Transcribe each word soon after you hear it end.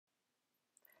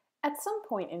At some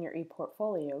point in your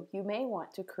ePortfolio, you may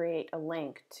want to create a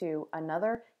link to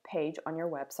another page on your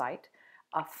website,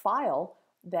 a file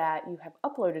that you have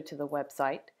uploaded to the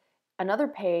website, another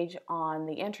page on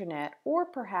the internet, or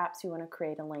perhaps you want to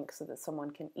create a link so that someone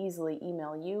can easily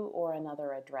email you or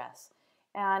another address.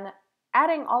 And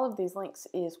adding all of these links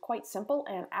is quite simple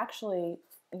and actually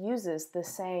uses the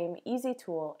same easy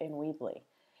tool in Weebly.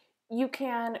 You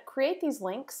can create these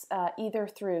links either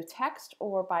through text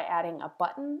or by adding a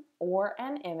button or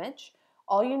an image.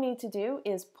 All you need to do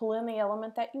is pull in the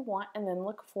element that you want and then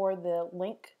look for the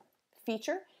link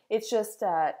feature. It's just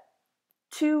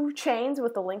two chains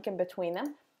with a link in between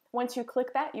them. Once you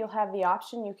click that, you'll have the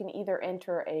option. You can either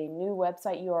enter a new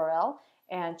website URL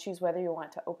and choose whether you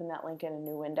want to open that link in a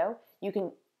new window. You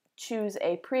can choose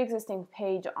a pre-existing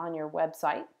page on your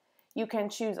website. You can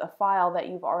choose a file that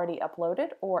you've already uploaded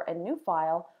or a new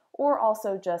file, or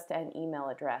also just an email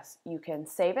address. You can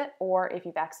save it, or if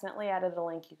you've accidentally added a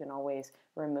link, you can always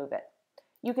remove it.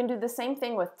 You can do the same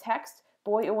thing with text,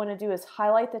 but what you want to do is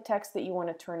highlight the text that you want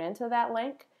to turn into that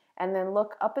link, and then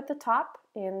look up at the top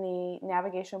in the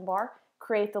navigation bar,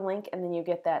 create the link, and then you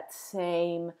get that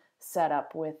same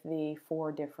setup with the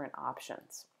 4 different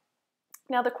options.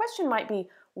 Now the question might be,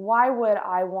 why would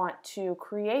I want to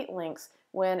create links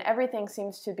when everything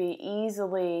seems to be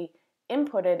easily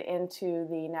inputted into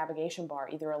the navigation bar,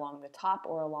 either along the top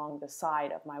or along the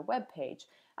side of my web page?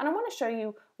 And I want to show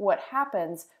you what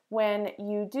happens when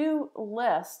you do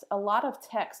list a lot of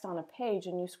text on a page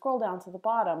and you scroll down to the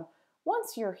bottom.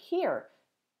 Once you're here,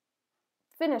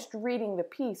 finished reading the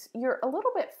piece, you're a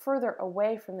little bit further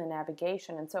away from the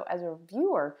navigation, and so as a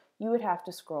viewer, you would have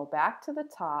to scroll back to the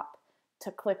top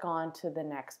to click on to the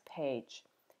next page.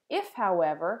 If,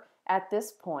 however, at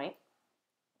this point,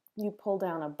 you pull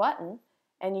down a button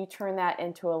and you turn that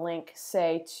into a link,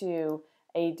 say, to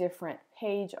a different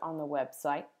page on the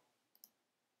website,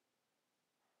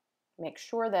 make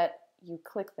sure that you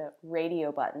click the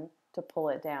radio button to pull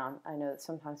it down. I know that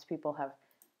sometimes people have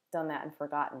done that and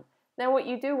forgotten. Then what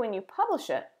you do when you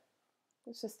publish it,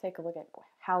 let's just take a look at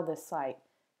how this site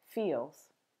feels.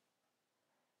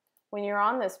 When you're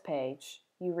on this page,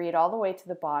 you read all the way to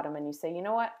the bottom and you say, you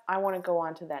know what, I want to go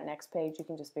on to that next page. You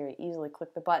can just very easily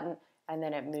click the button and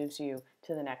then it moves you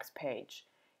to the next page.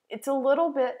 It's a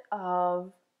little bit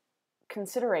of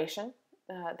consideration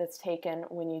that's taken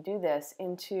when you do this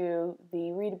into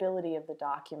the readability of the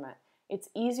document. It's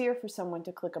easier for someone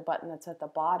to click a button that's at the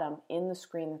bottom in the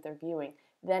screen that they're viewing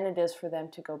than it is for them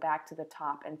to go back to the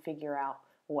top and figure out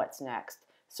what's next.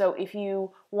 So if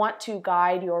you want to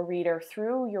guide your reader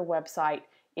through your website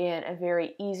in a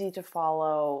very easy to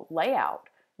follow layout,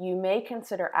 you may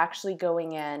consider actually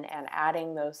going in and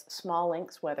adding those small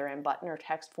links, whether in button or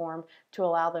text form, to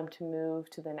allow them to move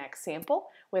to the next sample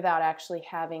without actually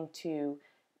having to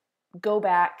go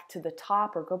back to the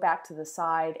top or go back to the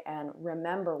side and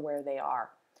remember where they are.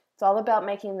 It's all about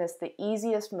making this the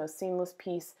easiest, most seamless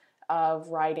piece of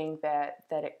writing that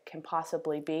it can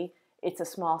possibly be. It's a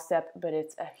small step, but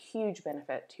it's a huge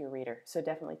benefit to your reader. So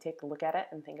definitely take a look at it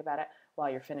and think about it while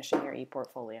you're finishing your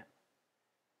ePortfolio.